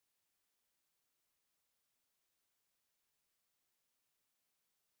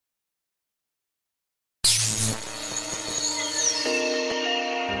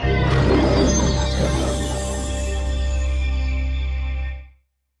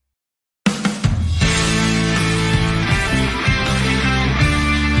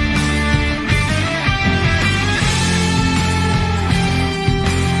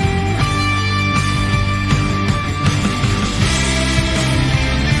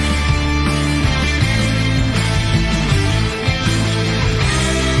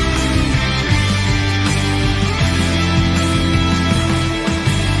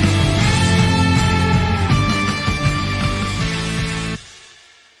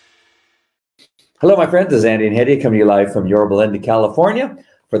Hello, my friends. This is Andy and Hetty coming to you live from Yorba Linda, California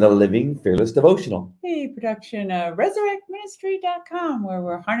for the Living Fearless Devotional. A production of resurrectministry.com, where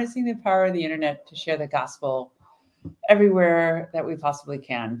we're harnessing the power of the internet to share the gospel everywhere that we possibly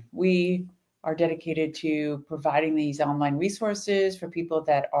can. We are dedicated to providing these online resources for people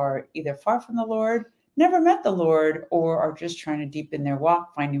that are either far from the Lord, never met the Lord, or are just trying to deepen their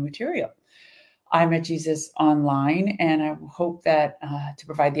walk, finding material. I met Jesus online, and I hope that to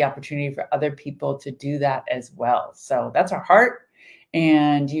provide the opportunity for other people to do that as well. So that's our heart.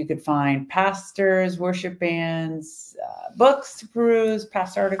 And you could find pastors, worship bands, books to peruse,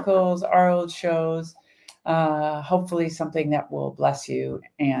 past articles, our old shows, hopefully something that will bless you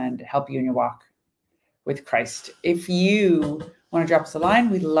and help you in your walk with Christ. If you want to drop us a line,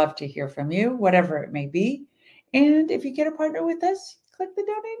 we'd love to hear from you, whatever it may be. And if you get a partner with us, click the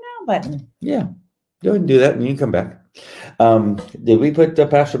donate now button. Yeah, go ahead and do that, and you can come back. Did we put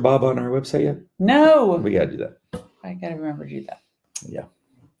Pastor Bob on our website yet? No. We got to do that. I got to remember to do that. Yeah.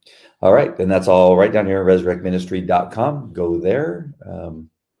 All right. And that's all right down here at resurrectministry.com. Go there.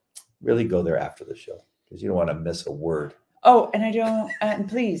 Really go there after the show because you don't want to miss a word. Oh, and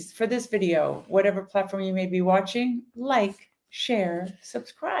please, for this video, whatever platform you may be watching, like, share,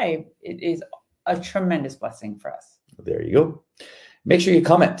 subscribe. It is a tremendous blessing for us. There you go. Make sure you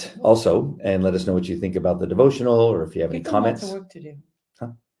comment also and let us know what you think about the devotional or if you have any comments. Lots of work to do. Huh?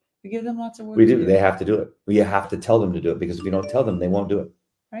 We give them lots of work to do. They have to do it. We have to tell them to do it because if we don't tell them, they won't do it.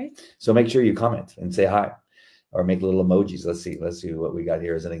 Right. So make sure you comment and say hi or make little emojis. Let's see what we got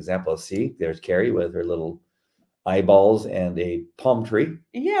here as an example. See, there's Carrie with her little eyeballs and a palm tree.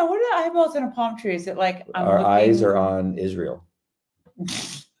 Yeah. What are the eyeballs and a palm tree? Is it like eyes are on Israel?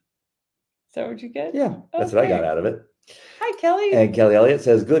 Is that what you get? Yeah. That's what I got out of it. Hi, Kelly. And Kelly Elliott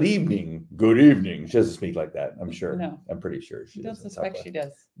says, good evening. Good evening. She doesn't speak like that, I'm sure. No. I'm pretty sure she doesn't. Suspect she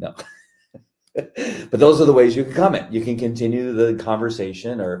does. No. But those are the ways you can comment. You can continue the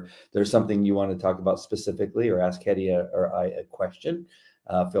conversation, or there's something you want to talk about specifically, or ask Hetty or I a question.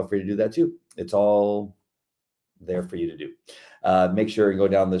 Feel free to do that too. It's all there for you to do. Make sure you go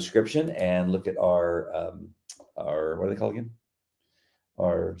down the description and look at our what are they called again?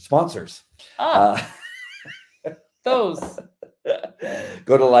 Our sponsors. Those.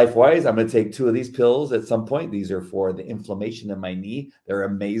 Go to LifeWise. I'm going to take 2 of these pills at some point. These are for the inflammation in my knee. They're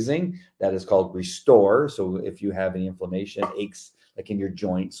amazing. That is called Restore. So if you have any inflammation, aches like in your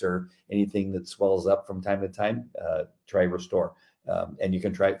joints or anything that swells up from time to time, try Restore. And you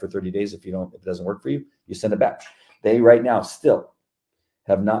can try it for 30 days. If it doesn't work for you, you send it back. They right now still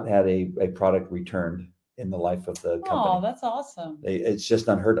have not had a product returned in the life of the company. Oh, that's awesome. It's just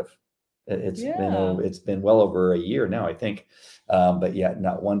unheard of. It's been well over a year now, I think. But yeah,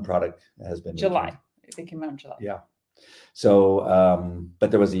 not one product has been July. returned. They came out in July. Yeah. So,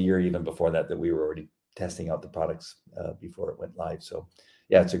 but there was a year even before that we were already testing out the products before it went live. So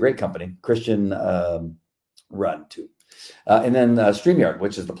yeah, it's a great company, Christian run too. And then StreamYard,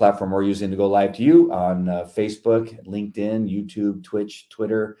 which is the platform we're using to go live to you on Facebook, LinkedIn, YouTube, Twitch,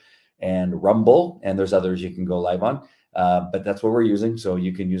 Twitter, and Rumble. And there's others you can go live on. But that's what we're using. So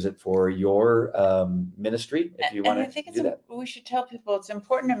you can use it for your ministry if you want to. I think we should tell people it's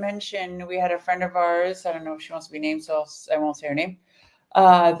important to mention. We had a friend of ours, I don't know if she wants to be named, so I won't say her name,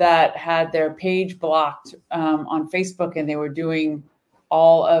 that had their page blocked on Facebook, and they were doing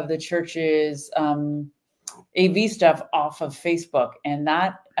all of the church's AV stuff off of Facebook. And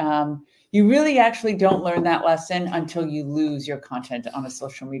that you really actually don't learn that lesson until you lose your content on a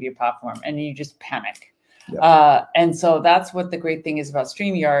social media platform and you just panic. Yeah. And so that's what the great thing is about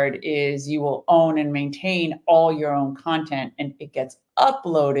StreamYard is you will own and maintain all your own content, and it gets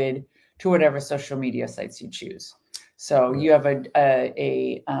uploaded to whatever social media sites you choose. So you have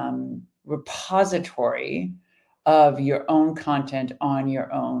a repository of your own content on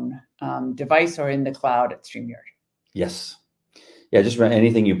your own device or in the cloud at StreamYard. Yes. Yeah, just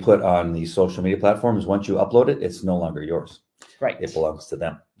anything you put on the social media platforms, once you upload it, it's no longer yours. Right. It belongs to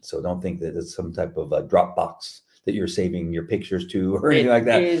them. So don't think that it's some type of a Dropbox that you're saving your pictures to or anything like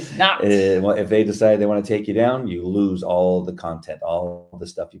that. It is not. Well, if they decide they want to take you down, you lose all the content, all the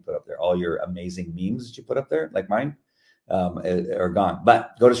stuff you put up there, all your amazing memes that you put up there, like mine, are gone.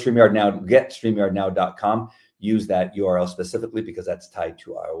 But go to StreamYard now, get StreamYardNow.com. Use that URL specifically because that's tied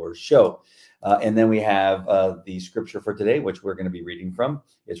to our show. And then we have the scripture for today, which we're going to be reading from.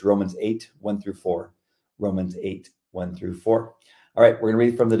 It's Romans 8:1-4. Romans 8:1-4. All right, we're going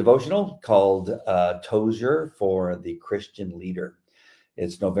to read from the devotional called Tozier for the Christian Leader.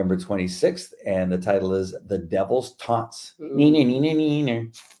 It's November 26th, and the title is The Devil's Taunts. Couldn't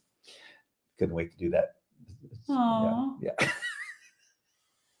wait to do that. Aww. Yeah.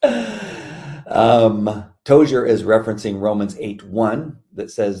 Tozer is referencing Romans 8:1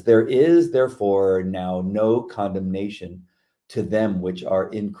 that says, "There is therefore now no condemnation to them which are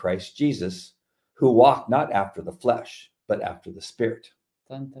in Christ Jesus, who walk not after the flesh, but after the Spirit."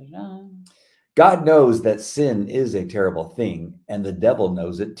 Dun, dun, dun. God knows that sin is a terrible thing, and the devil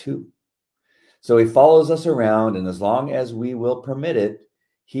knows it too. So he follows us around, and as long as we will permit it,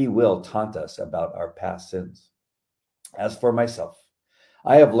 he will taunt us about our past sins. As for myself,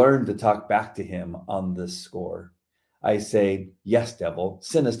 I have learned to talk back to him on this score. I say, "Yes, devil,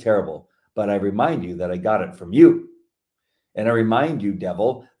 sin is terrible, but I remind you that I got it from you. And I remind you,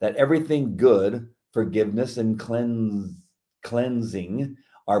 devil, that everything good, forgiveness and cleansing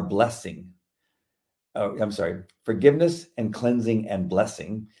are blessing. Oh, I'm sorry, forgiveness and cleansing and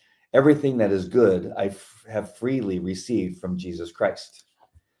blessing. Everything that is good, I have freely received from Jesus Christ.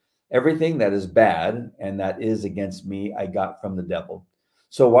 Everything that is bad and that is against me, I got from the devil.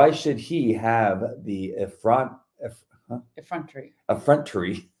 So why should he have the effrontery?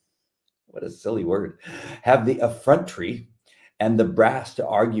 What a silly word. Have the effrontery and the brass to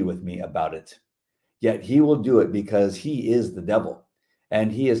argue with me about it. Yet he will do it because he is the devil,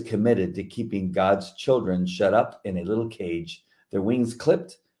 and he is committed to keeping God's children shut up in a little cage, their wings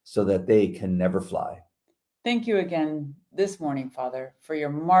clipped so that they can never fly." Thank you again this morning, Father, for your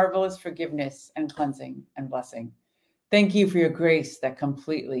marvelous forgiveness and cleansing and blessing. Thank you for your grace that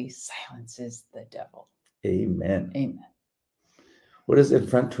completely silences the devil. Amen. Amen. What does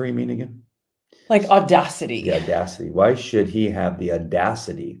effrontery mean again? Like audacity. The audacity. Why should he have the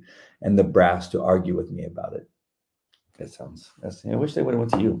audacity and the brass to argue with me about it? I wish they would have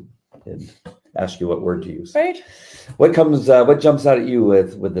went to you and asked you what word to use. Right. What jumps out at you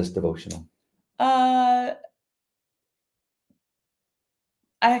with this devotional?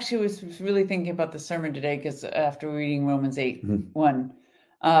 I actually was really thinking about the sermon today because after reading Romans 8:1,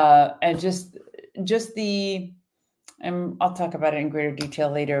 and just the, and I'll talk about it in greater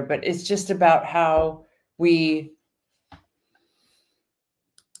detail later, but it's just about how we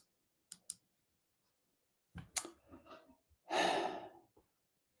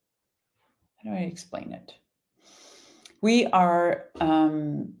how do I explain it? We are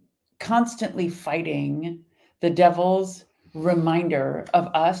constantly fighting the devil's reminder of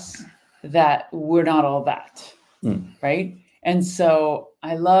us that we're not all that, right? And so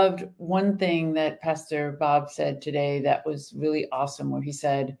I loved one thing that Pastor Bob said today that was really awesome, where he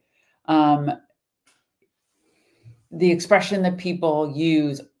said, the expression that people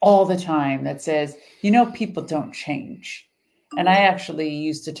use all the time that says, people don't change. And I actually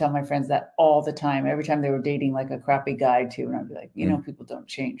used to tell my friends that all the time, every time they were dating like a crappy guy too. And I'd be like, people don't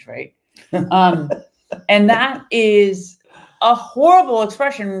change, right? And that is a horrible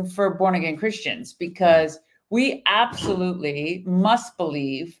expression for born again Christians, because we absolutely must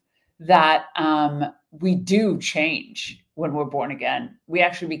believe that we do change when we're born again. We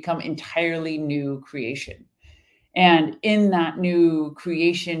actually become entirely new creation. And in that new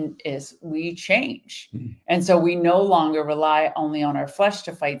creation is we change. And so we no longer rely only on our flesh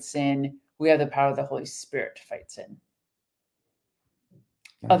to fight sin. We have the power of the Holy Spirit to fight sin.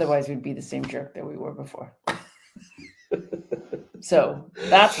 Nice. Otherwise, we'd be the same jerk that we were before. So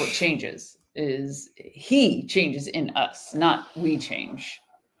that's what changes, is he changes in us, not we change.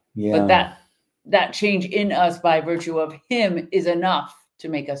 Yeah. But that change in us by virtue of him is enough to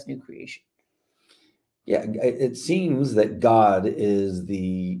make us new creation. Yeah, it seems that God is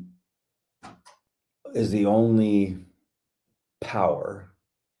the only power.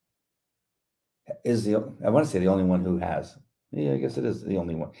 I want to say the only one who has. Yeah, I guess it is the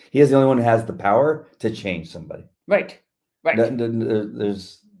only one. He is the only one who has the power to change somebody. Right.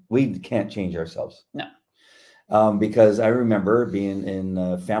 We can't change ourselves. No. Because I remember being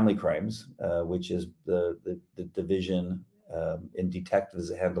in family crimes, which is the division in detectives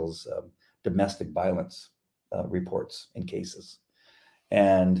that handles domestic violence reports and cases.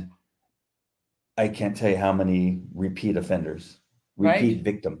 And I can't tell you how many repeat offenders, repeat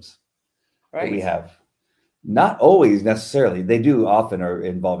victims that we have. Not always necessarily. They do often are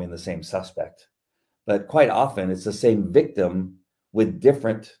involving the same suspect, but quite often it's the same victim with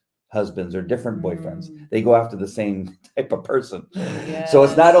different husbands or different boyfriends. They go after the same type of person. Yes. So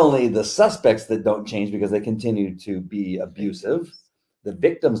it's not only the suspects that don't change because they continue to be abusive. The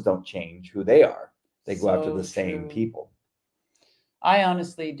victims don't change who they are. They go after the same people. I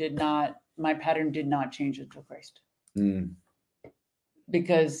honestly my pattern did not change until Christ.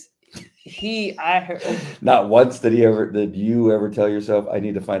 Because I heard. Not once did you ever tell yourself, I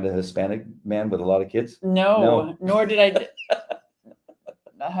need to find a Hispanic man with a lot of kids? No. Nor did I.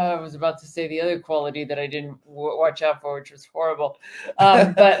 I was about to say the other quality that I didn't watch out for, which was horrible.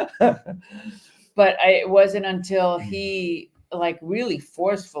 But it wasn't until he like really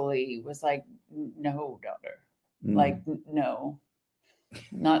forcefully was like, no, daughter, like, no,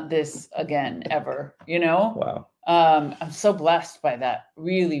 not this again, ever, you know? Wow. I'm so blessed by that.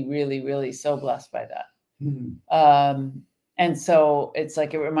 Really, really, really so blessed by that. And so it's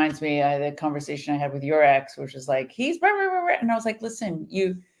like, it reminds me of the conversation I had with your ex, which is like, he's blah, blah, blah, blah. And I was like, listen,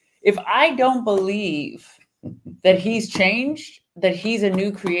 if I don't believe that he's changed, that he's a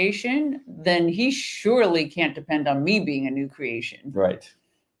new creation, then he surely can't depend on me being a new creation. Right.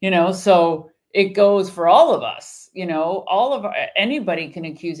 You know, so it goes for all of us, you know, anybody can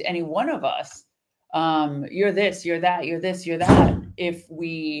accuse any one of us. You're this, you're that, you're this, you're that. If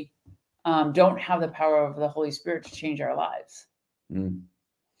we don't have the power of the Holy Spirit to change our lives.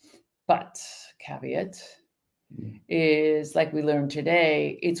 But caveat is, like we learned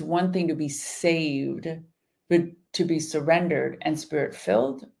today, it's one thing to be saved, but to be surrendered and spirit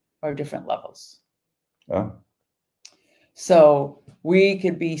filled are different levels. So we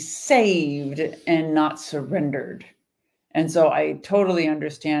could be saved and not surrendered. And so I totally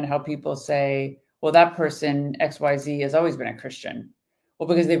understand how people say, well, that person XYZ has always been a Christian. Well,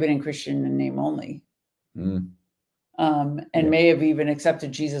 because they've been in Christian in name only. And may have even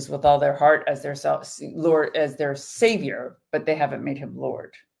accepted Jesus with all their heart as their Lord, as their Savior, but they haven't made him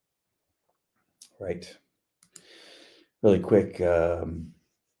Lord. Right. Really quick, Carrie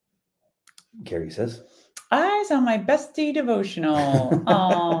says, Eyes on my bestie devotional.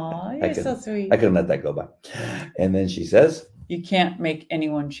 Aw, you're so sweet. I couldn't let that go by. And then she says, you can't make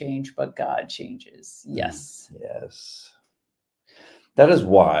anyone change, but God changes. Yes. Yes. That is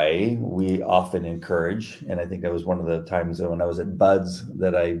why we often encourage, and I think that was one of the times when I was at Buds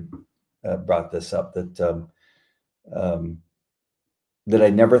that I brought this up, that I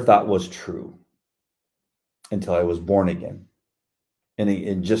never thought was true until I was born again.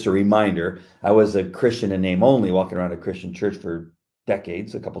 And just a reminder, I was a Christian in name only, walking around a Christian church for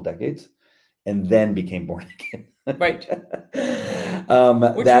a couple decades, and then became born again. Right.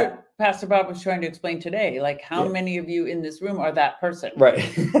 Which Pastor Bob was trying to explain today, like how many of you in this room are that person? Right.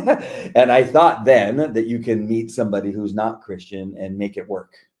 And I thought then that you can meet somebody who's not Christian and make it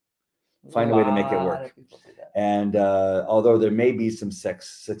work. Find a way to make it work. And although there may be some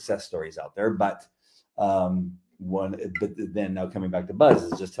success stories out there, but then now coming back to Buzz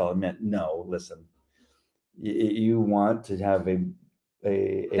is just telling me, no, listen, you want to have a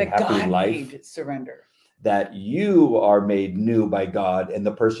happy life. Surrender. That you are made new by God, and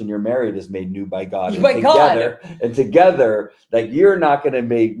the person you're married is made new by God. And together, like, you're not going to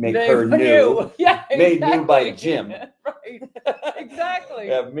make her new. Yeah, made new by Jim. Right.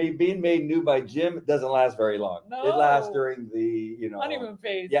 Exactly. Being made new by Jim, it doesn't last very long. No. It lasts during the honeymoon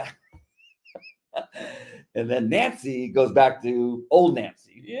phase. Yeah. And then Nancy goes back to old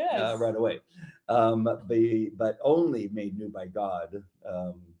Nancy. Yes. Right away. But only made new by God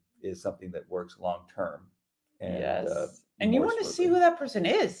is something that works long term. And, yes. And you want to see who that person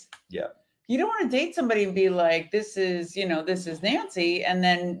is. Yeah. You don't want to date somebody and be like, this is Nancy. And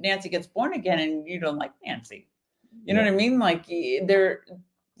then Nancy gets born again and you don't like Nancy. You know what I mean? Like,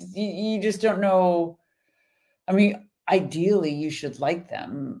 you just don't know. I mean, ideally you should like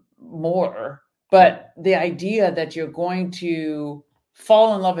them more, but the idea that you're going to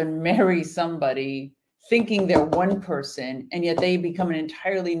fall in love and marry somebody thinking they're one person, and yet they become an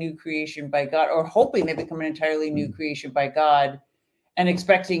entirely new creation by God, or hoping they become an entirely new creation by God, and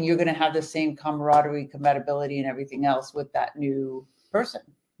expecting you're going to have the same camaraderie, compatibility, and everything else with that new person.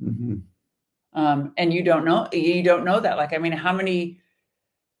 Mm-hmm. And you don't know that. Like, I mean,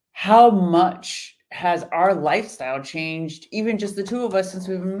 how much has our lifestyle changed, even just the two of us, since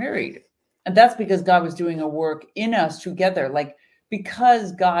we've been married? And that's because God was doing a work in us together. Like,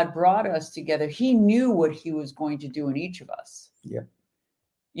 because God brought us together, he knew what he was going to do in each of us. Yeah.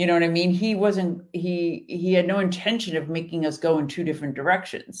 You know what I mean? He had no intention of making us go in two different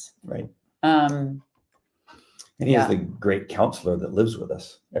directions. Right. And he is the great counselor that lives with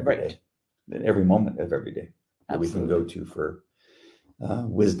us every day, in every moment of every day, that we can go to for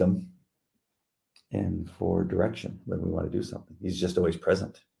wisdom and for direction when we want to do something. He's just always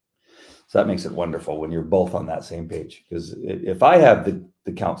present. So that makes it wonderful when you're both on that same page. Because if I have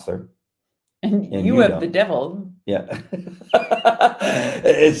the counselor and you have the devil, it's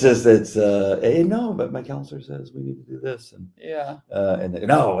hey, no, but my counselor says we need to do this, and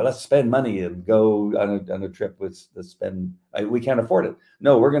no, let's spend money and go on a trip. Let's spend. We can't afford it.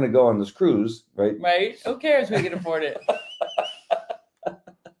 No, we're going to go on this cruise, right? Right. Who cares? We can afford it.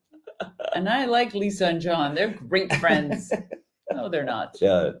 And I like Lisa and John. They're great friends. No, they're not.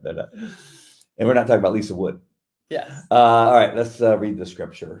 Yeah, they're not. And we're not talking about Lisa Wood. Yes. All right, let's read the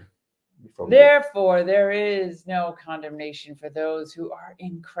scripture. Therefore, there is no condemnation for those who are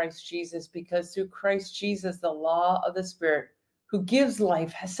in Christ Jesus, because through Christ Jesus, the law of the Spirit who gives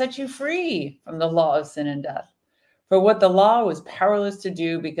life has set you free from the law of sin and death. For what the law was powerless to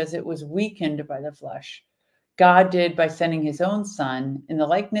do because it was weakened by the flesh, God did by sending his own Son in the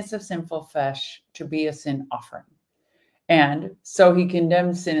likeness of sinful flesh to be a sin offering. And so he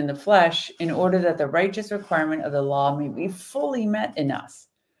condemned sin in the flesh in order that the righteous requirement of the law may be fully met in us,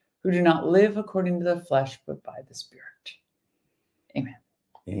 who do not live according to the flesh, but by the Spirit. Amen.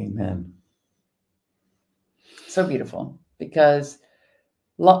 Amen. So beautiful, because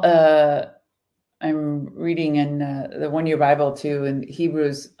I'm reading in the one-year Bible too, in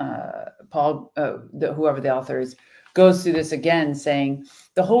Hebrews, Paul, whoever the author is, goes through this again, saying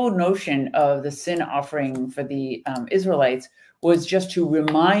the whole notion of the sin offering for the Israelites was just to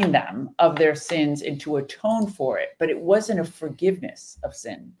remind them of their sins and to atone for it. But it wasn't a forgiveness of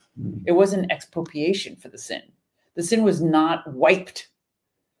sin. It wasn't expiation for the sin. The sin was not wiped.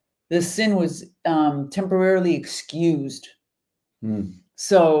 The sin was temporarily excused.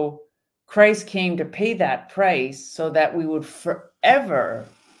 So Christ came to pay that price so that we would forever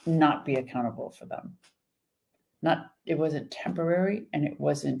not be accountable for them. It wasn't temporary, and it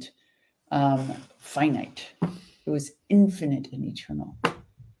wasn't finite. It was infinite and eternal,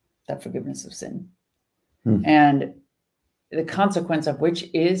 that forgiveness of sin. And the consequence of which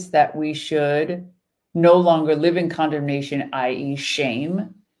is that we should no longer live in condemnation, i.e.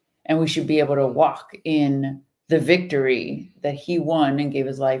 shame, and we should be able to walk in the victory that he won and gave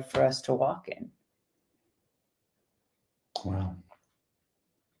his life for us to walk in. Wow.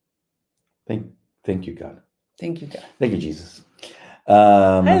 Thank you, God. Thank you, God. Thank you, Jesus.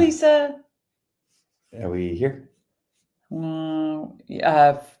 Hi, Lisa. Are we here?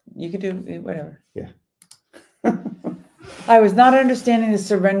 You could do whatever. Yeah. I was not understanding the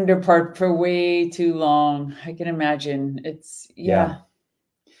surrender part for way too long. I can imagine. Yeah.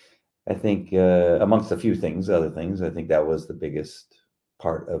 I think amongst a few other things, I think that was the biggest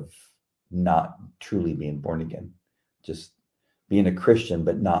part of not truly being born again. Just being a Christian,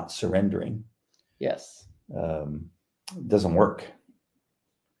 but not surrendering. Yes. Doesn't work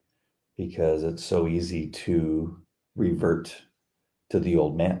because it's so easy to revert to the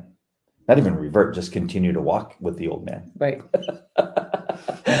old man. Not even revert, just continue to walk with the old man. Right.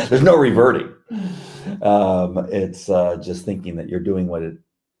 There's no reverting. It's just thinking that you're doing what it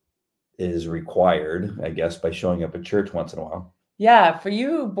is required, I guess, by showing up at church once in a while. Yeah, for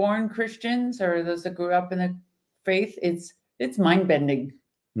you born Christians or those that grew up in the faith, it's mind bending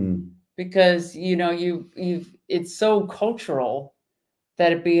because it's so cultural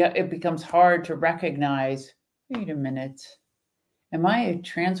that it becomes hard to recognize. Wait a minute, am I a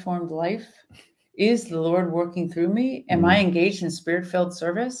transformed life? Is the Lord working through me? Am I engaged in spirit-filled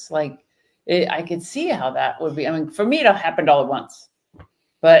service? I could see how that would be. I mean, for me, it all happened all at once.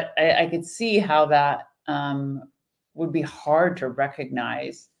 But I could see how that would be hard to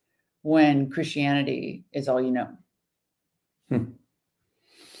recognize when Christianity is all you know. And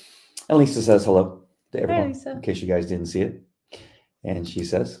Lisa says hello to everyone, Hi, Lisa. in case you guys didn't see it. And she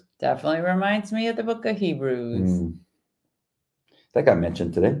says, definitely reminds me of the book of Hebrews. That got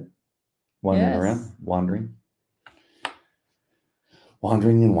mentioned today. Wandering Yes. around, wandering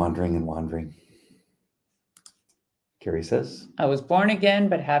and wandering and wandering. Carrie says, I was born again,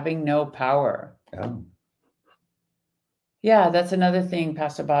 but having no power. Oh. Yeah, that's another thing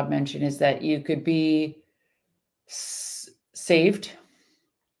Pastor Bob mentioned, is that you could be saved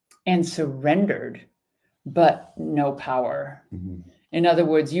and surrendered, but no power. In other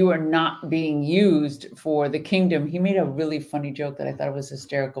words, you are not being used for the kingdom. He made a really funny joke that I thought was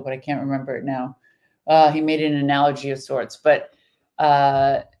hysterical, but I can't remember it now. He made an analogy of sorts, but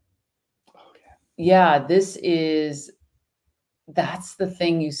that's the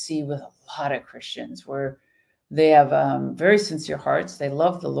thing you see with a lot of Christians, where they have very sincere hearts. They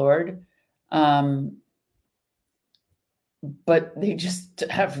love the Lord, but they just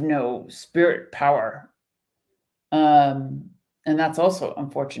have no spirit power. And that's also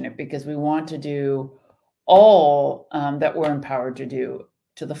unfortunate, because we want to do all that we're empowered to do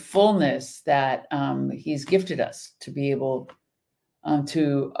to the fullness that he's gifted us to be able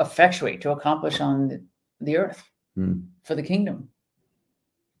to effectuate, to accomplish on the earth for the kingdom.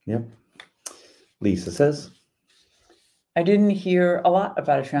 Yep. Lisa says, I didn't hear a lot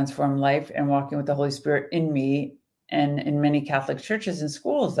about a transformed life and walking with the Holy Spirit in me and in many Catholic churches and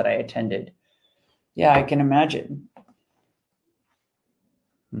schools that I attended. Yeah, I can imagine.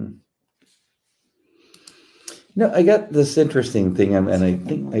 No, I got this interesting thing, and I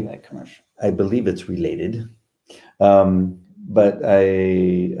think that commercial. I believe it's related. But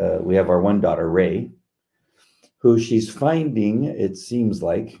we have our one daughter, Ray, who she's finding, it seems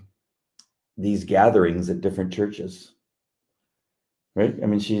like, these gatherings at different churches. Right? I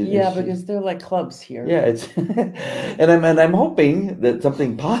mean, because they're like clubs here. yeah, it's and I'm hoping that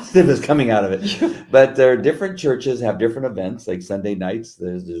something positive is coming out of it. But there are different churches have different events, like Sunday nights.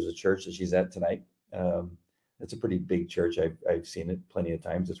 There's a church that she's at tonight. It's a pretty big church. I've seen it plenty of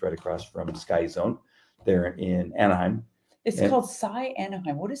times. It's right across from Sky Zone. They're in Anaheim. It's called Sci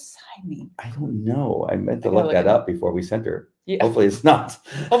Anaheim. What does Sci mean? I don't know. I meant to look that up before we sent her. Yeah. Hopefully it's not.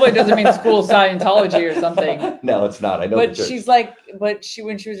 Hopefully it doesn't mean school Scientology or something. No, it's not. I know. But she's like, when she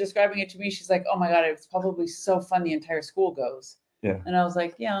was describing it to me, she's like, oh my God, it's probably so fun the entire school goes. Yeah. And I was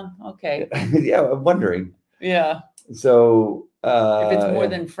like, yeah, okay. Yeah, I'm wondering. Yeah. So if it's more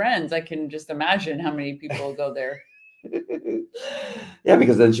than friends, I can just imagine how many people go there. Yeah,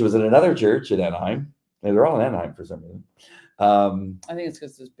 because then she was in another church in Anaheim. And they're all in Anaheim for some reason. I think it's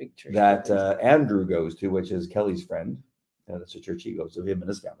because this big church that Andrew goes to, which is Kelly's friend. That's a church he goes to. Him and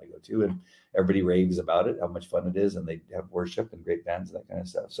his family go to, and everybody raves about it, how much fun it is, and they have worship and great bands and that kind of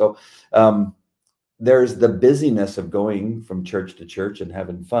stuff. So there's the busyness of going from church to church and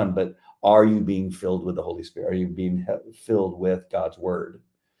having fun, but are you being filled with the Holy Spirit? Are you being filled with God's Word?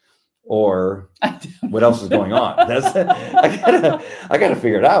 Or what else is going on? I gotta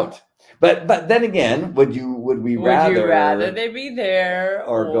figure it out. But then again, would we rather they be there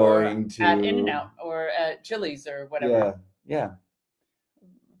or going to at In-N-Out or at Chili's or whatever? Yeah.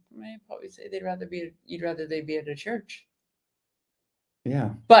 I'd probably say you'd rather they be at a church. Yeah.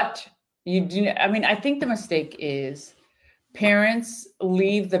 But I think the mistake is parents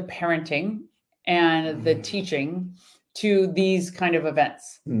leave the parenting and the teaching to these kind of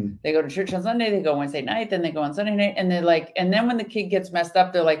events. They go to church on Sunday, they go Wednesday night, then they go on Sunday night, and they're like, and then when the kid gets messed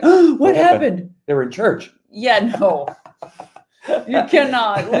up, they're like, oh, what happened? They were in church. Yeah, no. You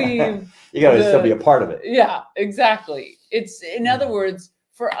cannot leave. You gotta still be a part of it. Yeah, exactly. It's, in other words,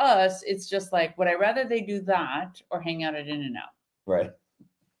 for us, it's just like, would I rather they do that or hang out at In-N-Out? Right.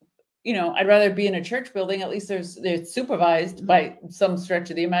 I'd rather be in a church building. At least they're supervised by some stretch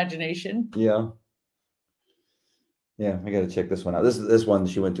of the imagination. Yeah. Yeah, I got to check this one out. This one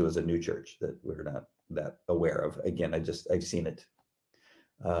she went to is a new church that we're not that aware of. Again, I've seen it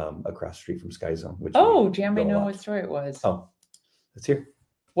across the street from Sky Zone. Jan may know what story it was. Oh, let's hear.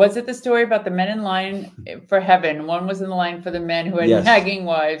 Was it the story about the men in line for heaven? One was in the line for the men who had nagging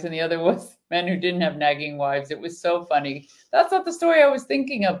wives, and the other was men who didn't have nagging wives. It was so funny. That's not the story I was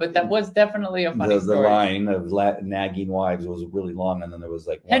thinking of, but that was definitely a funny story. The line of nagging wives was really long, and then there was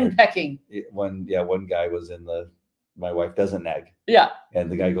like henpecking. One guy was in the. My wife doesn't nag. Yeah. And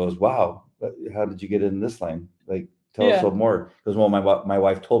the guy goes, wow, how did you get in this line? Like, tell us more. Because, well, my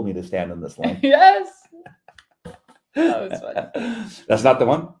wife told me to stand in this line. Yes. That was funny. That's not the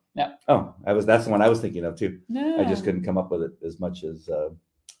one? No. Oh, that's the one I was thinking of too. No. I just couldn't come up with it as much as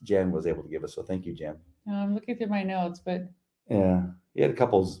Jan was able to give us. So thank you, Jan. I'm looking through my notes, but. Yeah. He had a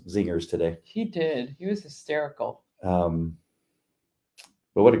couple zingers today. He did. He was hysterical. But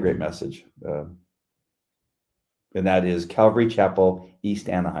what a great message. And that is Calvary Chapel, East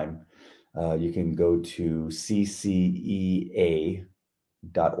Anaheim. You can go to ccea.org,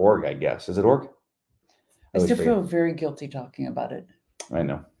 I guess. Is it org? I still feel very guilty talking about it. I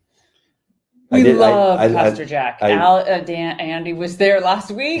know. We love Pastor Jack. Andy was there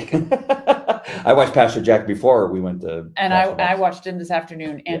last week. I watched Pastor Jack before we went to. And I watched him this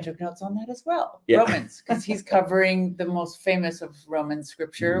afternoon and took notes on that as well. Yeah. Romans, because he's covering the most famous of Roman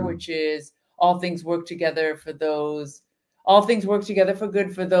scripture, which is all things work together for good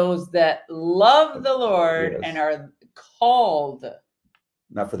for those that love the Lord and are called.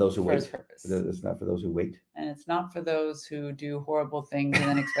 Not for those who wait. Purpose. It's not for those who wait. And it's not for those who do horrible things and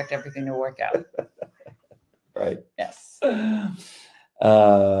then expect everything to work out. Right. Yes. Here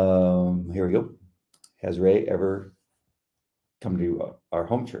we go. Has Ray ever come to our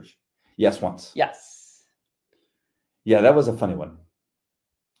home church? Yes, once. Yes. Yeah, that was a funny one.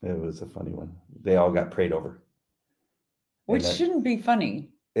 It was a funny one. They all got prayed over. Which shouldn't be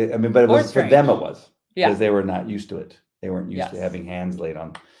funny. But it was for them. It was because they were not used to it. They weren't used to having hands laid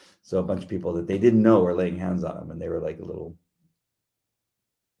on. So a bunch of people that they didn't know were laying hands on them, and they were like a little,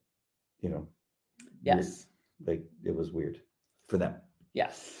 yes, weird. Like it was weird for them.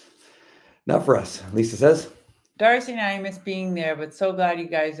 Yes, not for us. Lisa says. Darcy and I miss being there, but so glad you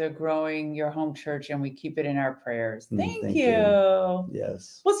guys are growing your home church and we keep it in our prayers. Thank you.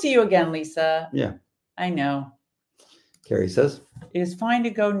 Yes. We'll see you again, Lisa. Yeah. I know. Carrie says, it is fine to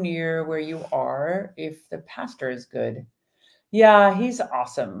go near where you are if the pastor is good. Yeah, he's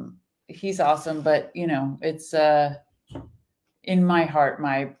awesome. He's awesome, but it's in my heart,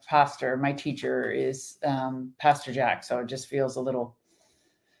 my pastor, my teacher is Pastor Jack. So it just feels a little.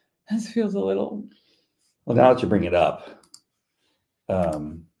 This feels a little. well, now that you bring it up,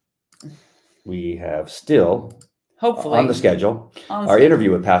 we have still Hopefully on the schedule our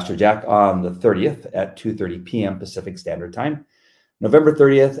interview with Pastor Jack on the 30th at 2:30 p.m. Pacific Standard Time. November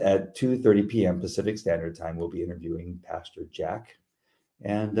 30th at 2:30 p.m. Pacific Standard Time, we'll be interviewing Pastor Jack,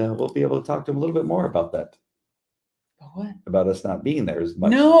 and we'll be able to talk to him a little bit more about that. What? About us not being there as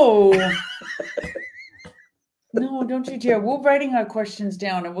much. No. No, don't you dare. We're writing our questions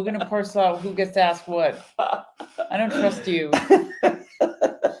down, and we're going to parse out who gets to ask what. I don't trust you.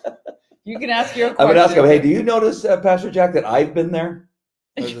 You can ask your question. I'm going to ask him, hey, do you notice, Pastor Jack, that I've been there?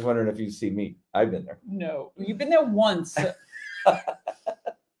 I was just wondering if you see me. I've been there. No. You've been there once.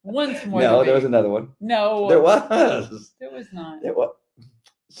 Once more. No, there was another one. No. There was. There was not. There was.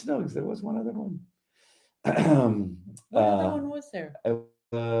 Snow's, there was one other one. What other one was there? I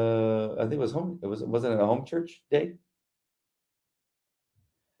think it was home. Wasn't it a home church day?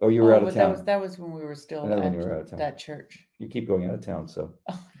 Or you were out of town? That was when we were still Another at when you were out of town. that church. You keep going out of town, so.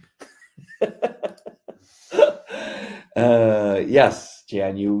 Yes,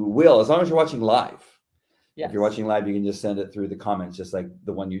 Jan, you will, as long as you're watching live. Yes. If you're watching live, you can just send it through the comments, just like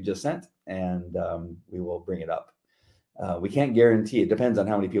the one you just sent, and we will bring it up. We can't guarantee. It depends on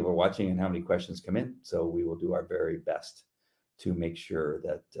how many people are watching and how many questions come in. So we will do our very best to make sure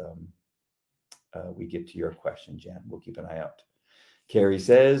that we get to your question, Jan. We'll keep an eye out. Carrie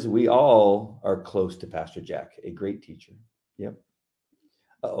says, we all are close to Pastor Jack, a great teacher. Yep.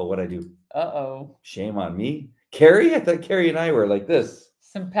 Uh-oh, what'd I do? Uh-oh. Shame on me. Carrie? I thought Carrie and I were like this.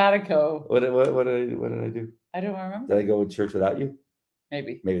 Simpatico. What did I do? I don't remember. Did I go to church without you?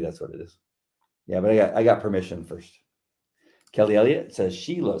 Maybe. Maybe that's what it is. Yeah, but I got permission first. Kelly Elliott says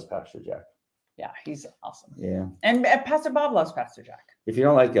she loves Pastor Jack. Yeah, he's awesome. Yeah. And Pastor Bob loves Pastor Jack. If you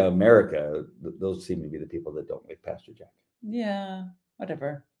don't like America, those seem to be the people that don't like Pastor Jack. Yeah,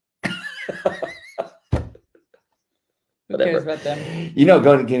 whatever. Who Whatever. cares about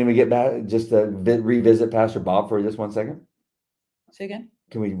them? Can we get back, just revisit Pastor Bob for just 1 second? Say again?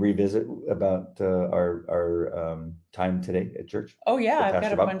 Can we revisit about our time today at church? Oh, yeah. I've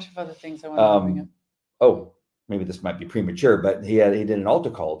got a bunch of other things I want to bring up. Oh, maybe this might be premature, but he did an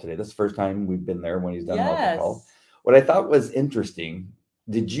altar call today. That's the first time we've been there when he's done an altar call. What I thought was interesting,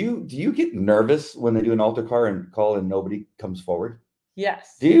 do you get nervous when they do an altar call and nobody comes forward?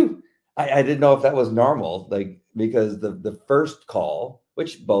 Yes. Do you? I didn't know if that was normal, because the first call,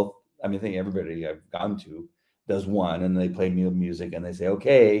 which I think everybody I've gone to does one, and they play music and they say,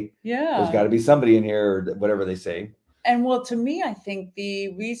 okay, there's got to be somebody in here, or whatever they say. And well, to me, I think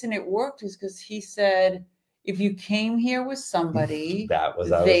the reason it worked is because he said, if you came here with somebody,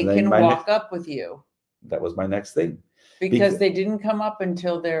 they can walk up with you. That was my next thing. Because they didn't come up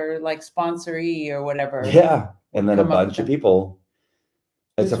until they're like sponsoree or whatever. Yeah. And then a bunch of people.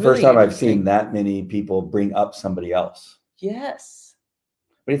 It's the first time I've seen that many people bring up somebody else. Yes.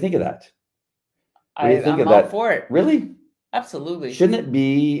 What do you think of that? I'm all for it. Really? Absolutely. Shouldn't it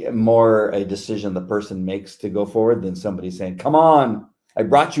be more a decision the person makes to go forward than somebody saying, come on, I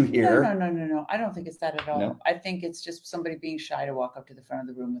brought you here? No. I don't think it's that at all. No? I think it's just somebody being shy to walk up to the front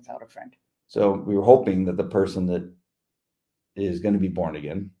of the room without a friend. So we were hoping that the person that is going to be born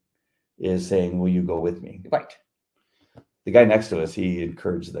again is saying, will you go with me? Right. The guy next to us, he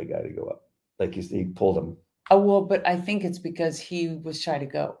encouraged that guy to go up. Like he pulled him. Oh, well, but I think it's because he was shy to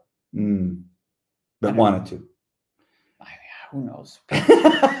go. But wanted to. Who knows?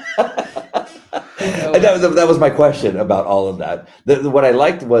 That was my question about all of that. What I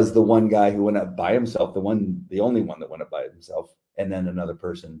liked was the one guy who went up by himself, the only one that went up by himself, and then another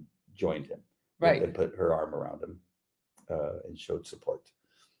person joined him. Right. And put her arm around him and showed support.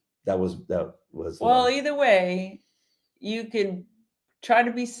 That was. Well, either way, you could try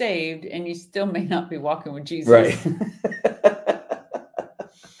to be saved, and you still may not be walking with Jesus. Right.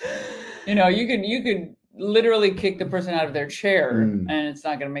 You could literally kick the person out of their chair, and it's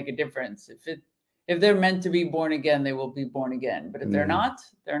not going to make a difference. If they're meant to be born again, they will be born again. But if they're not,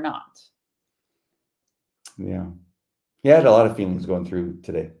 they're not. Yeah. Yeah, I had a lot of feelings going through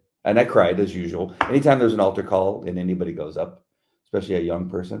today. And I cried as usual. Anytime there's an altar call and anybody goes up, especially a young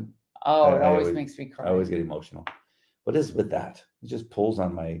person. Oh, it always makes me cry. I always get emotional. What is with that? It just pulls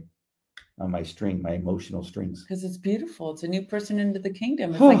on my string, my emotional strings. Because it's beautiful. It's a new person into the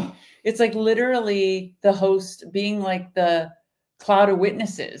kingdom. It's like literally the host being like the cloud of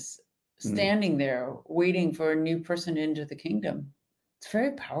witnesses, standing there waiting for a new person to enter the kingdom. It's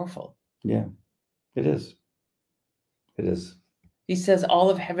very powerful. Yeah, it is. It is. He says all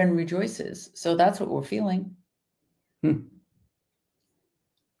of heaven rejoices. So that's what we're feeling. I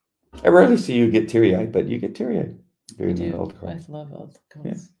rarely see you get teary-eyed, but you get teary-eyed during the altar call. I love altar calls.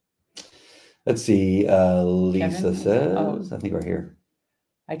 Yeah. Let's see. Lisa Kevin? says, I think we're here.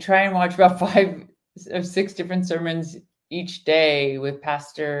 I try and watch about 5 or 6 different sermons each day with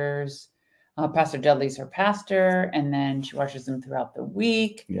pastors. Pastor Dudley's her pastor, and then she watches them throughout the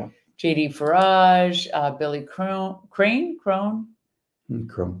week. Yeah. JD Farage, Billy Crane.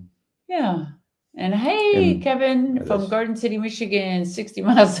 Yeah. And hey, Kevin from Garden City, Michigan, 60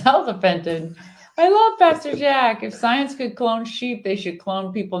 miles south of Fenton. I love Pastor Jack. If science could clone sheep, they should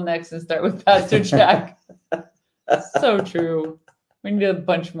clone people next and start with Pastor Jack. So true. We need a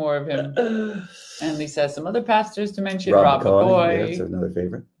bunch more of him. And Lisa has some other pastors to mention. Rob McCoy. That's another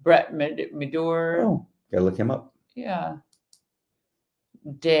favorite. Brett Medor. Oh, gotta look him up. Yeah.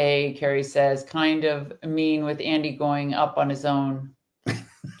 Day, Carrie says, kind of mean with Andy going up on his own.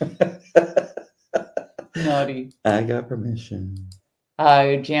 Naughty. I got permission.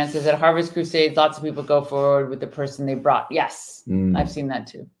 Jan says, at Harvest Crusade, lots of people go forward with the person they brought. Yes, I've seen that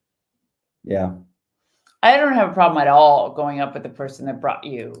too. Yeah. I don't have a problem at all going up with the person that brought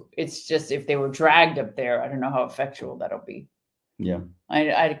you. It's just if they were dragged up there, I don't know how effectual that'll be. Yeah.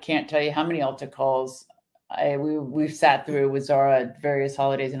 I can't tell you how many altar calls we've sat through with Zara at various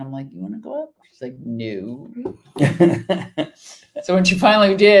holidays, and I'm like, you want to go up? She's like, no. So when she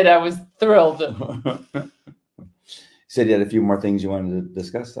finally did, I was thrilled. You said you had a few more things you wanted to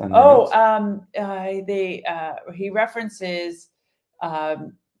discuss on. He references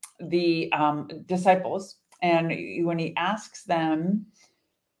the disciples, and when he asks them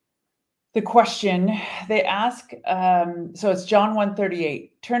the question, they ask, so it's John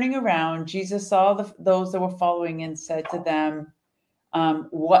 1:38. Turning around, Jesus saw those that were following and said to them,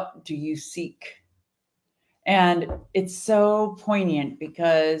 what do you seek? And it's so poignant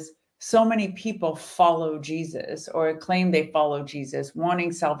because so many people follow Jesus or claim they follow Jesus,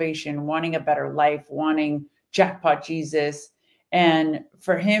 wanting salvation, wanting a better life, wanting jackpot Jesus. And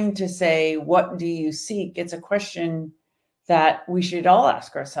for him to say, what do you seek? It's a question that we should all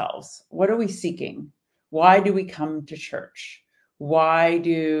ask ourselves. What are we seeking? Why do we come to church? Why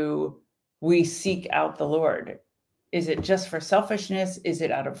do we seek out the Lord? Is it just for selfishness? Is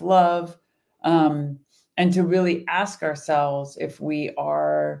it out of love? And to really ask ourselves if we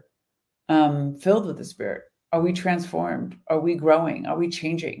are filled with the Spirit. Are we transformed? Are we growing? Are we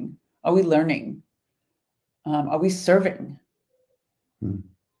changing? Are we learning? Are we serving?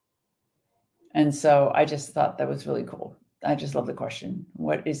 And so I just thought that was really cool. I just love the question.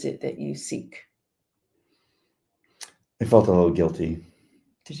 What is it that you seek? I felt a little guilty.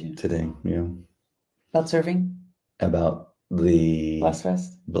 Did you? Today, yeah. About serving? About the Bless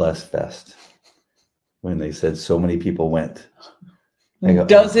Fest. When they said so many people went.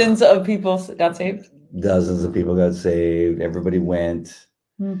 Dozens of people got saved? Dozens of people got saved. Everybody went.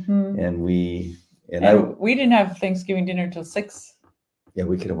 Mm-hmm. And we didn't have Thanksgiving dinner till 6. Yeah,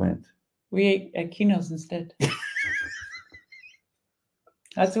 we could have went. We ate at Kino's instead.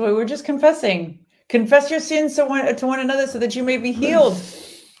 That's what we're just confessing. Confess your sins to one another so that you may be healed.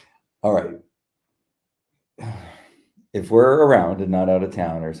 All right. If we're around and not out of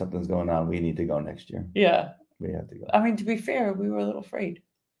town or something's going on, we need to go next year. Yeah. We have to go. I mean, to be fair, we were a little afraid.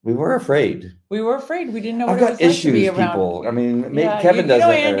 We were afraid. We didn't know what it was like to be around. People. I mean, maybe Kevin doesn't.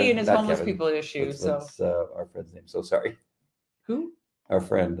 Andy and his homeless Kevin. People issues. What's our friend's name? So sorry. Who? Our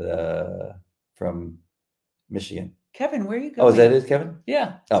friend from Michigan. Kevin, where are you going? Oh, is that it, Kevin?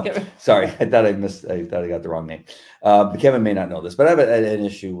 Yeah. Oh, Kevin. Sorry. I thought I got the wrong name. Kevin may not know this, but I have an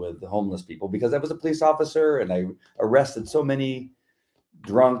issue with homeless people because I was a police officer and I arrested so many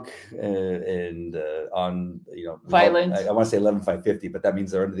drunk and on, violent. I want to say 11,550, but that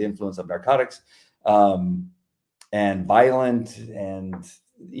means they're under the influence of narcotics and violent. And,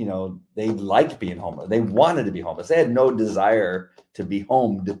 they liked being homeless. They wanted to be homeless. They had no desire to be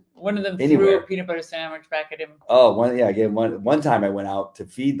homed. One of them anywhere. Threw a peanut butter sandwich back at him. Oh, one time I went out to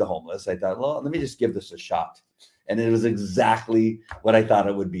feed the homeless. I thought, well, let me just give this a shot. And it was exactly what I thought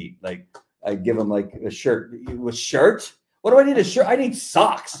it would be. Like, I give them like a shirt. A shirt? What do I need a shirt? I need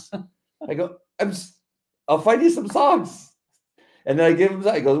socks. I go, I'll find you some socks. And then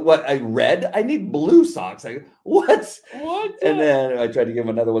I go, what? Red? I need blue socks. I go, what? What? And then I tried to give him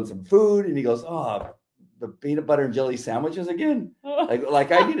another one some food. And he goes, oh, the peanut butter and jelly sandwiches again.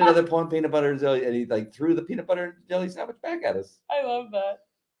 Like I need another peanut butter and jelly, and he threw the peanut butter and jelly sandwich back at us. I love that.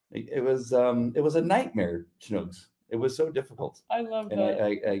 It was a nightmare, Schnooks. It was so difficult. I love And that.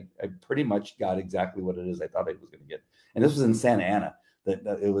 I pretty much got exactly what it is I thought I was going to get. And this was in Santa Ana. That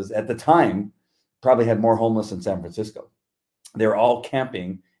it was at the time probably had more homeless than San Francisco. They were all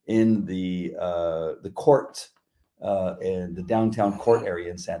camping in the court in the downtown court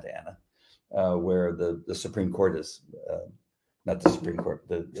area in Santa Ana, where the Supreme Court is. Not the Supreme Court,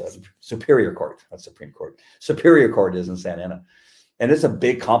 the Superior Court, not Supreme Court. Superior Court is in Santa Ana. And it's a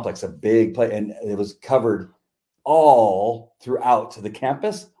big complex, a big place. And it was covered all throughout the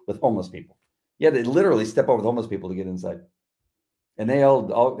campus with homeless people. Yeah, they literally step over the homeless people to get inside. And they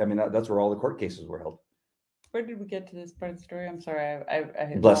all I mean, that's where all the court cases were held. Where did we get to this part of the story? I'm sorry.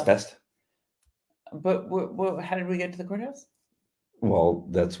 I Blessed Fest. But how did we get to the courthouse? Well,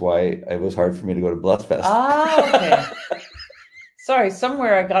 that's why it was hard for me to go to Blessed Fest. Ah, okay. Sorry,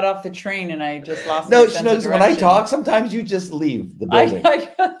 somewhere I got off the train and I just lost. No, when I talk, sometimes you just leave the building.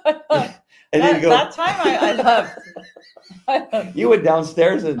 And then you go. That time I left. You went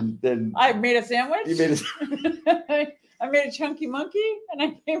downstairs and then I made a sandwich. You made I made a chunky monkey and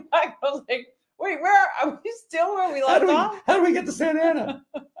I came back. I was like, wait, where are we still where we left off? How do we get to Santa Ana?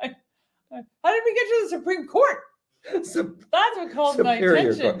 How did we get to the Supreme Court? That's what called my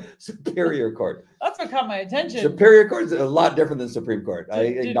attention. Superior Court. That's what caught my attention. Superior Court is a lot different than Supreme Court. I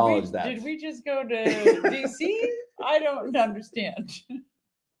acknowledge that. Did we just go to DC? I don't understand.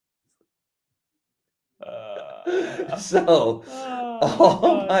 So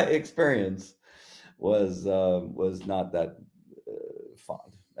all my experience was not that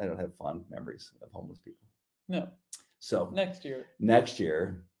fond. I don't have fond memories of homeless people. No. So next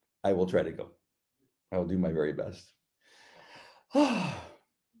year I will try to go. I will do my very best. What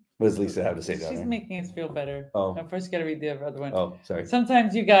does Lisa have to say down She's there? making us feel better. Oh. I first got to read the other one. Oh, sorry.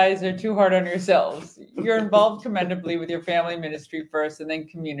 Sometimes you guys are too hard on yourselves. You're involved commendably with your family ministry first and then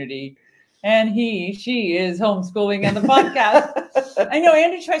community. And she is homeschooling on the podcast. I know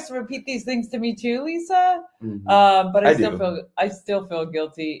Andy tries to repeat these things to me too, Lisa. Mm-hmm. But I still feel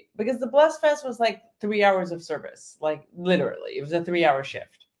guilty because the Blessed Fest was like 3 hours of service. Like literally, it was a 3-hour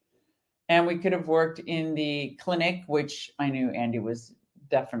shift. And we could have worked in the clinic, which I knew Andy was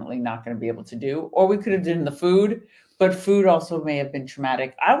definitely not going to be able to do. Or we could have done the food, but food also may have been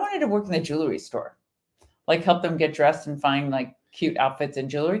traumatic. I wanted to work in the jewelry store, like help them get dressed and find like cute outfits and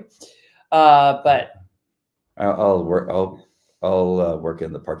jewelry. But I'll work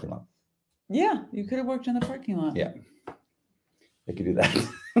in the parking lot. Yeah, you could have worked in the parking lot. Yeah, I could do that.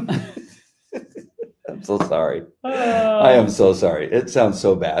 I'm so sorry. I am so sorry. It sounds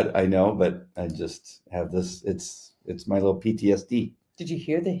so bad, I know, but I just have this. It's my little PTSD. Did you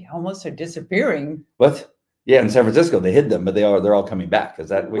hear the homeless are disappearing? What? Yeah, in San Francisco they hid them, but they're all coming back. Is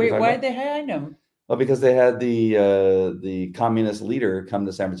that what wait? Why did they hide them? Well, because they had the communist leader come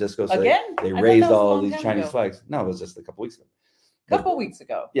to San Francisco. So again, they raised all these Chinese flags. No, it was just a couple weeks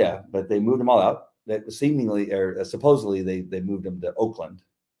ago. Yeah, but they moved them all out. That seemingly or supposedly they moved them to Oakland.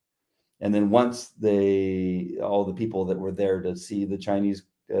 And then once all the people that were there to see the Chinese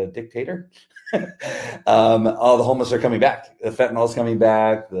dictator, all the homeless are coming back. The fentanyl's coming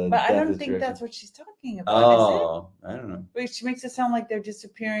back. But I don't think that's what she's talking about, is it? I don't know. But she makes it sound like they're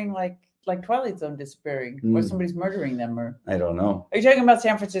disappearing like Twilight Zone disappearing, or somebody's murdering them, or I don't know. Are you talking about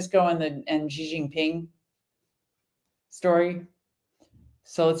San Francisco and Xi Jinping story?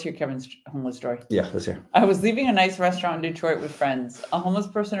 So let's hear Kevin's homeless story. Yeah, let's hear. I was leaving a nice restaurant in Detroit with friends. A homeless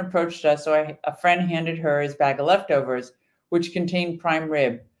person approached us, so a friend handed her his bag of leftovers, which contained prime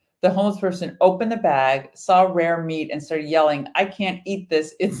rib. The homeless person opened the bag, saw rare meat, and started yelling, "I can't eat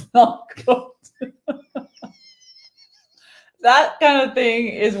this. It's not cooked." That kind of thing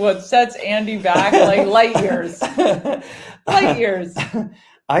is what sets Andy back like light years. Light years.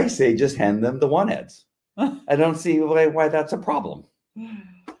 I say just hand them the one-heads. I don't see why that's a problem.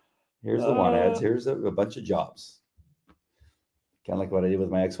 Here's the one-heads. Here's a bunch of jobs. Kind of like what I did with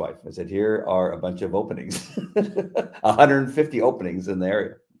my ex-wife. I said, here are a bunch of openings. 150 openings in the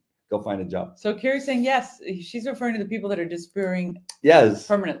area. Go find a job. So Carrie's saying yes. She's referring to the people that are disappearing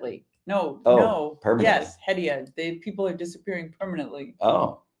permanently. No. Permanently. Yes, Hedia. The people are disappearing permanently.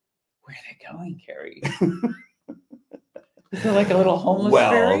 Oh. Where are they going, Carrie? Is there like a little homeless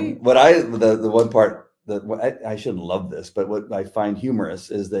fairy? The one part that I shouldn't love this, but what I find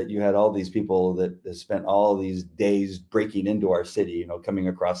humorous is that you had all these people that spent all these days breaking into our city, coming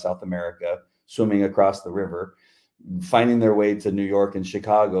across South America, swimming across the river, finding their way to New York and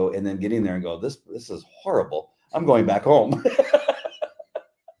Chicago, and then getting there and go, this is horrible. I'm going back home.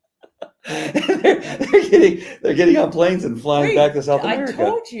 they're getting on planes and flying back to South America. I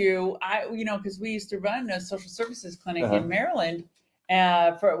told you, because we used to run a social services clinic in Maryland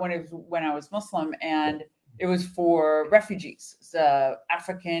when I was Muslim, and It was for refugees,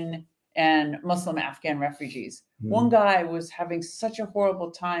 African and Muslim Afghan refugees. One guy was having such a horrible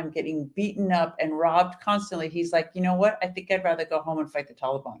time getting beaten up and robbed constantly. He's like, you know what? I think I'd rather go home and fight the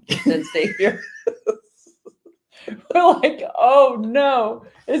Taliban than stay here. We're like, oh no,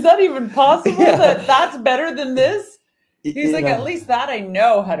 is that even possible? Yeah. That's better than this? He's You like, know, at least that I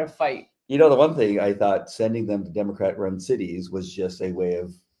know how to fight. You know, the one thing I thought sending them to Democrat-run cities was just a way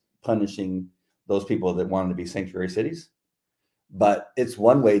of punishing those people that wanted to be sanctuary cities. But it's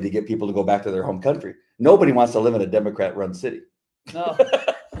one way to get people to go back to their home country. Nobody wants to live in a Democrat-run city. No,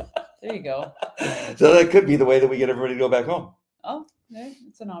 there you go. So that could be the way that we get everybody to go back home. Oh, yeah,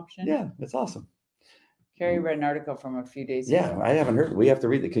 it's an option. Yeah, that's awesome. Carrie read an article from a few days ago. Yeah, I haven't heard. We have to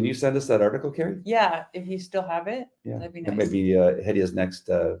read it. Can you send us that article, Carrie? Yeah, if you still have it, Yeah, that'd be that nice. might be Hedia's next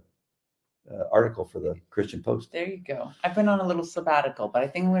article for the Christian Post. There you go. I've been on a little sabbatical, but I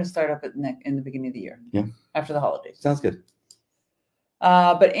think I'm going to start up in the beginning of the year. Yeah, after the holidays. Sounds good.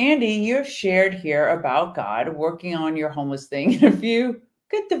 But Andy, you've shared here about God working on your homeless thing and a few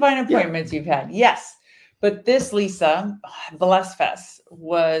good divine appointments you've had. Yes, but this Lisa Bless Fest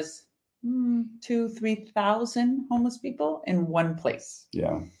was 2,000-3,000 homeless people in one place.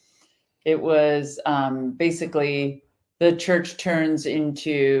 Yeah, it was basically the church turns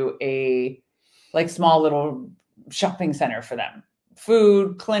into a like small little shopping center for them.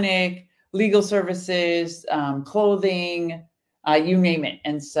 Food, clinic, legal services, clothing, you name it.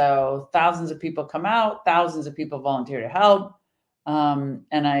 And so thousands of people come out, thousands of people volunteer to help. And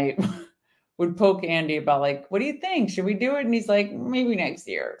I would poke Andy about like, what do you think? Should we do it? And he's like, maybe next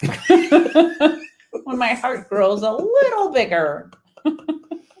year. When my heart grows a little bigger.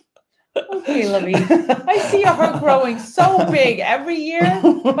 Okay, Libby. I see your heart growing so big every year.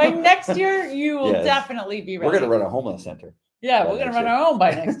 By next year, you will definitely be ready. We're going to run a homeless center. Yeah, we're going to run our own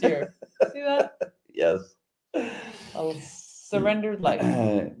by next year. See that? Yes. A surrendered life.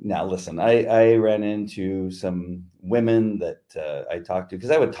 Now, listen, I ran into some women that I talked to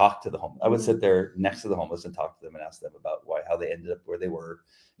because I would talk to the homeless. I would sit there next to the homeless and talk to them and ask them about how they ended up where they were,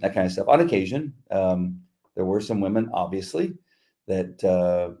 that kind of stuff. On occasion, there were some women, obviously,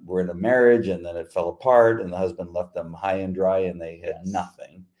 that were in a marriage and then it fell apart and the husband left them high and dry and they had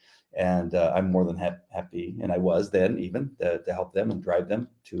nothing. And I'm more than happy, and I was then even to help them and drive them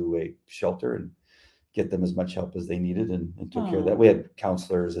to a shelter and get them as much help as they needed and took care of that. We had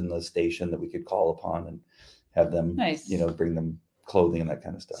counselors in the station that we could call upon and have them, bring them clothing and that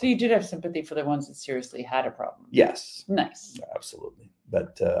kind of stuff. So you did have sympathy for the ones that seriously had a problem. Yes. Nice. Absolutely.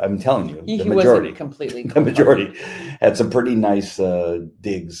 But I'm telling you, the majority, completely the majority had some pretty nice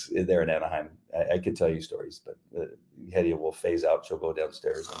digs there in Anaheim. I could tell you stories, but Hedia will phase out. She'll go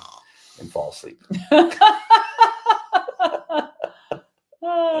downstairs and fall asleep.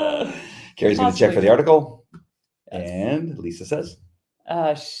 Carrie's going to check for the article. Yes. And Lisa says.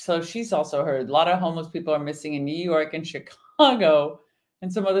 So she's also heard a lot of homeless people are missing in New York and Chicago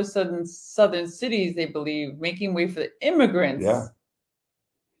and some other southern cities, they believe, making way for the immigrants. Yeah.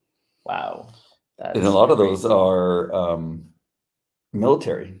 Wow. And a lot of those are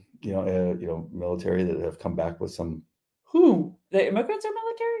military, military that have come back with some. Who? The immigrants are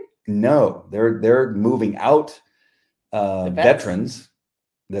military? No, they're moving out veterans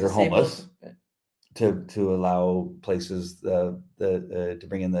that are homeless to allow places to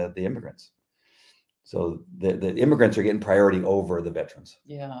bring in the immigrants. So the immigrants are getting priority over the veterans.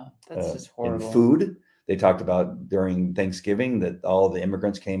 Yeah, that's just horrible. And food, they talked about during Thanksgiving that all the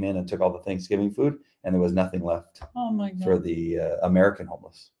immigrants came in and took all the Thanksgiving food, and there was nothing left for the American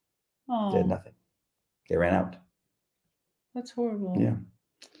homeless. Oh. They had nothing. They ran out. That's horrible. Yeah.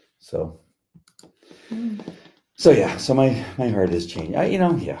 So so my heart has changed. I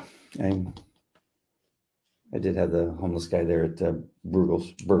did have the homeless guy there at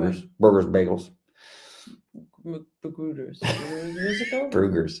Burgers Bagels. Burgers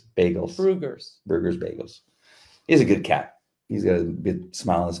Bagels. He's a good cat. He's got a big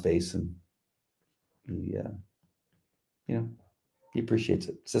smile on his face, and he appreciates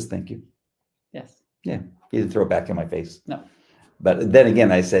it. Says thank you. Yes. Yeah. He didn't throw it back in my face. No. But then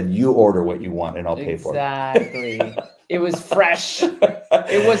again, I said, you order what you want and I'll pay for it. Exactly. It was fresh.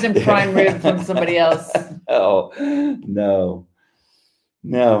 It wasn't prime rib from somebody else. Oh, no.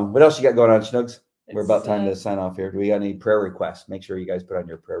 What else you got going on, Schnugs? We're about time to sign off here. Do we got any prayer requests? Make sure you guys put on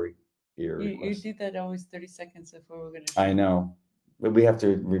your prayer requests. You do that always 30 seconds before we're going to. I know. But we have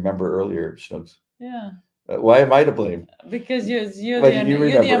to remember earlier, Schnugs. Yeah. Why am I to blame? Because you're the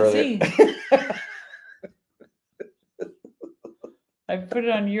MC. I put it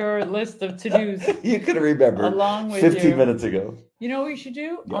on your list of to-dos. You could remember along with 15 minutes ago. You know what we should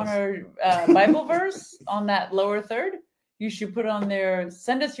do? Yes. On our Bible verse, on that lower third, you should put on there,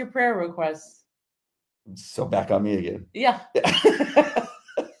 send us your prayer requests. So back on me again. Yeah.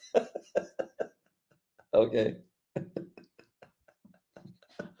 Okay.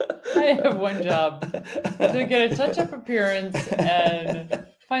 I have one job, to get a touch-up appearance and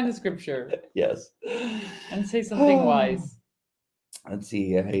find the scripture. Yes. And say something wise. Let's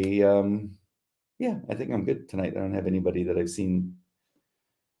see. I think I'm good tonight. I don't have anybody that I've seen.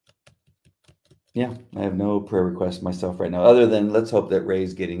 Yeah, I have no prayer requests myself right now, other than let's hope that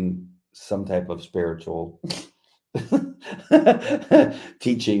Ray's getting some type of spiritual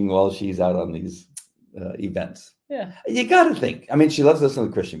teaching while she's out on these events. Yeah. You got to think. I mean, she loves listening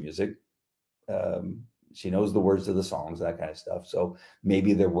to Christian music. She knows the words of the songs, that kind of stuff. So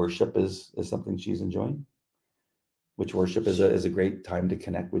maybe their worship is something she's enjoying, which worship is a great time to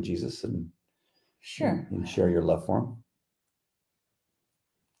connect with Jesus and sure and share your love for him.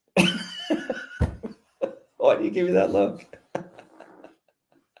 Why do you give me that look?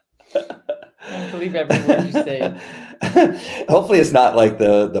 I don't believe every word you say. Hopefully it's not like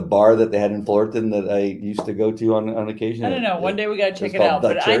the bar that they had in Fullerton that I used to go to on occasion. I don't know. One day we got to check it out.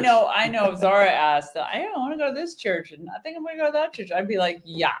 But I know if Zara asked, I don't want to go to this church, and I think I'm going to go to that church. I'd be like,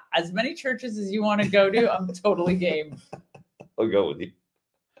 yeah, as many churches as you want to go to, I'm totally game. I'll go with you.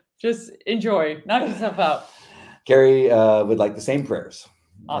 Just enjoy. Knock yourself out. Carrie would like the same prayers.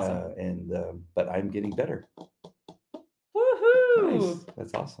 Awesome. But I'm getting better. Woohoo! Nice.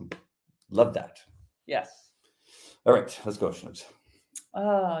 That's awesome. Love that. Yes. All right, let's go, Schnooks.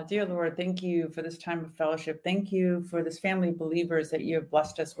 Oh, dear Lord, thank you for this time of fellowship. Thank you for this family of believers that you have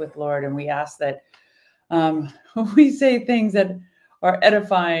blessed us with, Lord. And we ask that we say things that are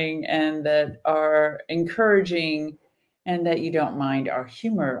edifying and that are encouraging, and that you don't mind our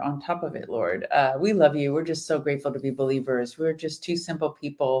humor on top of it, Lord. We love you. We're just so grateful to be believers. We're just two simple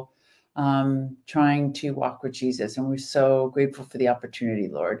people trying to walk with Jesus. And we're so grateful for the opportunity,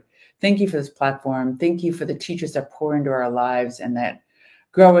 Lord. Thank you for this platform. Thank you for the teachers that pour into our lives and that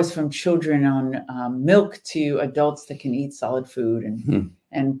grow us from children on milk to adults that can eat solid food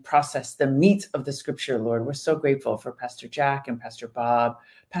and process the meat of the scripture, Lord. We're so grateful for Pastor Jack and Pastor Bob,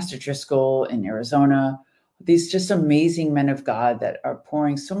 Pastor Driscoll in Arizona, these just amazing men of God that are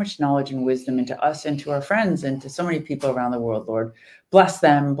pouring so much knowledge and wisdom into us and to our friends and to so many people around the world, Lord. Bless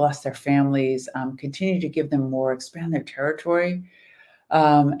them, bless their families, continue to give them more, expand their territory.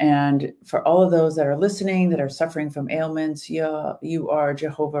 And for all of those that are listening, that are suffering from ailments, you are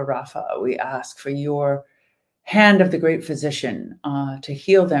Jehovah Rapha. We ask for your hand of the great physician to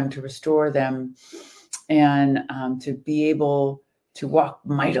heal them, to restore them, and to be able to walk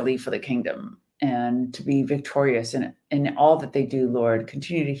mightily for the kingdom and to be victorious in all that they do, Lord.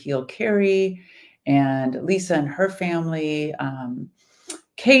 Continue to heal Carrie and Lisa and her family.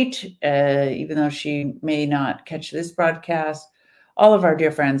 Kate, even though she may not catch this broadcast, all of our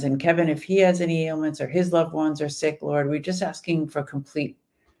dear friends, and Kevin, if he has any ailments or his loved ones are sick, Lord, we're just asking for complete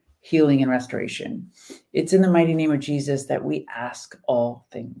healing and restoration. It's in the mighty name of Jesus that we ask all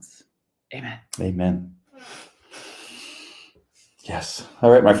things. Amen. Amen. Yes.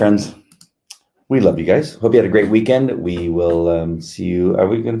 All right, my friends. We love you guys. Hope you had a great weekend. We will see you. Are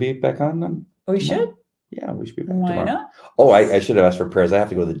we going to be back on? We should. Yeah, we should be back Why tomorrow. not? Oh, I should have asked for prayers. I have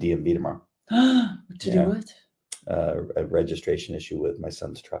to go to the DMV tomorrow. Do what? A registration issue with my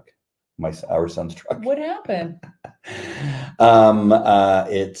son's truck. Our son's truck. What happened?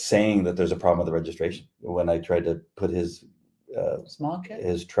 It's saying that there's a problem with the registration. When I tried to put his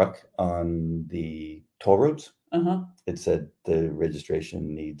truck on the toll roads, it said the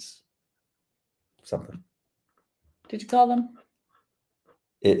registration needs something. Did you call them?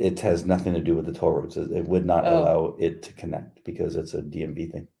 It has nothing to do with the toll roads. It would not allow it to connect because it's a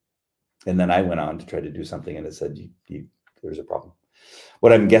DMV thing. And then I went on to try to do something, and it said there's a problem.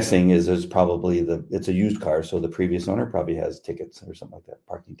 What I'm guessing is there's probably it's a used car, so the previous owner probably has tickets or something like that,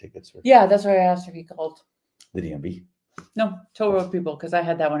 parking tickets. Yeah, that's why I asked if he called the DMV. No, toll road people, because I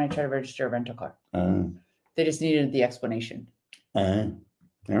had that when I tried to register a rental car. They just needed the explanation. All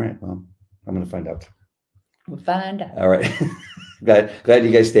right, well, I'm going to find out. We'll find out. All right. Glad you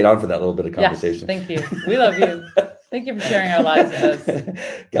guys stayed on for that little bit of conversation. Yes, thank you. We love you. Thank you for sharing our lives with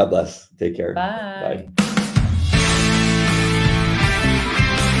us. God bless. Take care. Bye. Bye.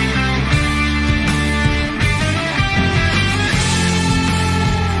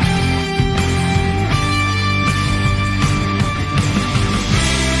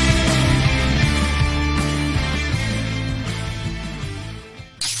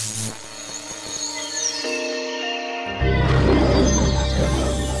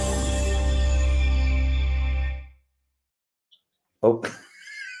 Oh,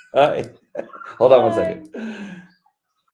 hi. Hold on one Bye. second.